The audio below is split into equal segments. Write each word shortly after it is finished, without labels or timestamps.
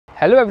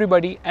Hello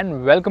everybody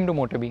and welcome to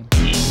MotorBeam.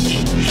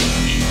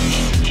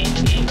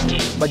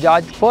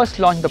 Bajaj first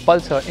launched the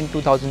Pulsar in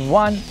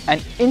 2001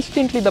 and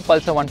instantly the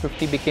Pulsar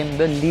 150 became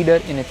the leader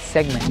in its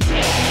segment.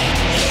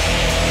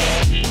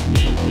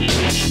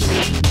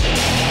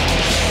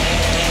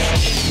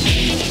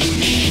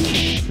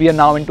 We are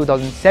now in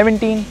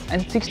 2017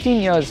 and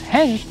 16 years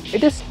hence,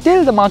 it is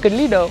still the market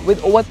leader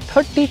with over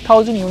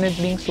 30,000 units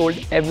being sold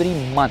every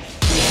month.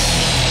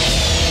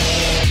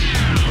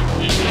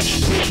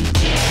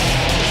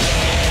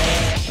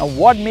 Now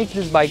what makes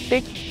this bike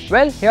tick?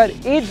 Well, here are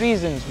 8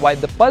 reasons why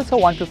the Pulsar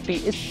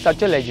 150 is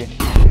such a legend.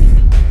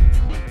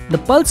 The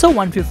Pulsar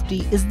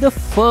 150 is the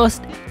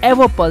first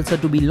ever Pulsar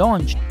to be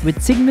launched, which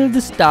signaled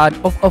the start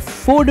of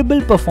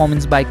affordable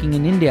performance biking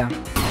in India.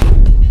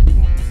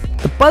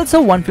 The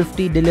Pulsar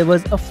 150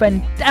 delivers a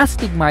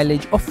fantastic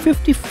mileage of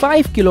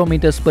 55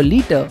 km per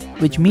litre,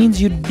 which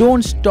means you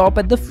don't stop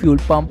at the fuel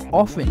pump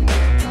often.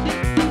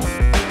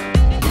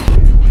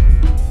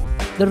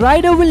 The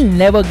rider will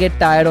never get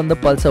tired on the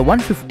Pulsar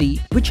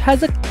 150, which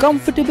has a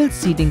comfortable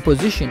seating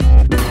position.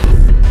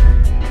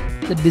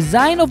 The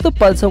design of the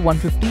Pulsar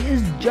 150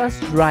 is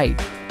just right.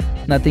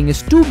 Nothing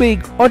is too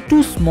big or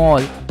too small,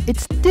 it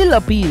still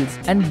appeals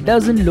and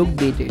doesn't look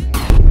dated.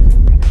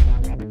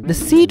 The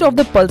seat of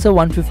the Pulsar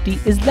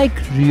 150 is like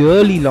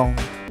really long,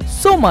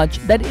 so much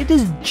that it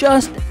is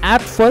just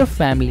apt for a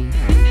family.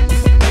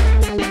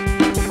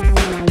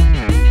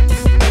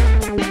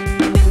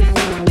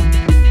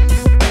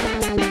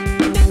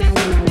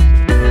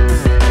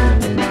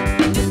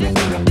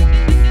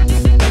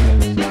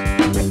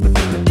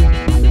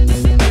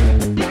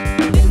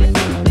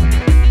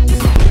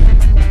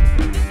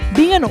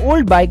 Being an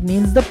old bike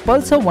means the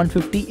Pulsar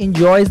 150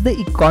 enjoys the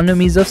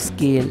economies of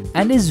scale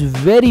and is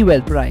very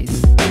well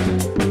priced.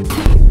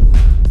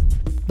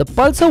 The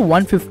Pulsar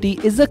 150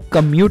 is a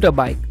commuter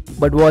bike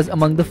but was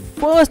among the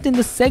first in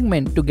the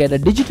segment to get a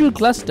digital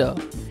cluster,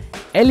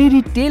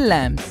 LED tail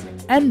lamps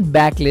and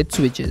backlit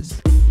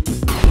switches.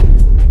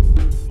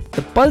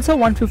 The Pulsar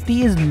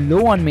 150 is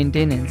low on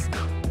maintenance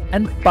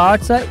and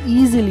parts are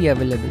easily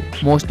available.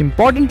 Most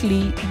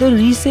importantly, the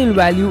resale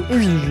value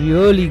is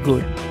really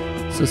good.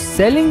 So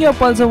selling your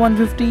Pulsar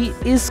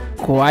 150 is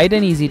quite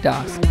an easy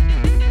task.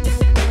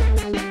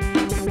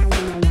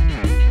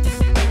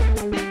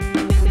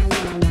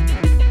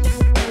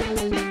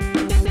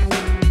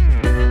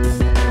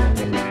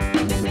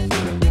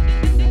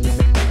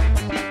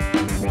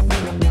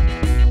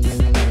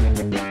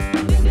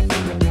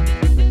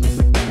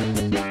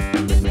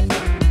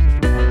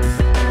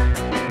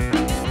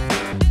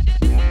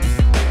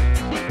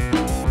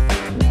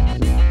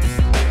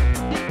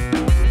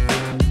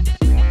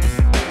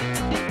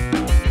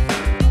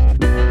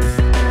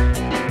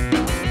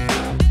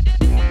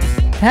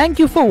 Thank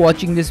you for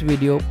watching this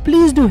video.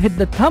 Please do hit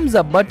the thumbs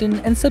up button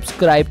and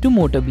subscribe to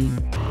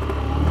MotorBeam.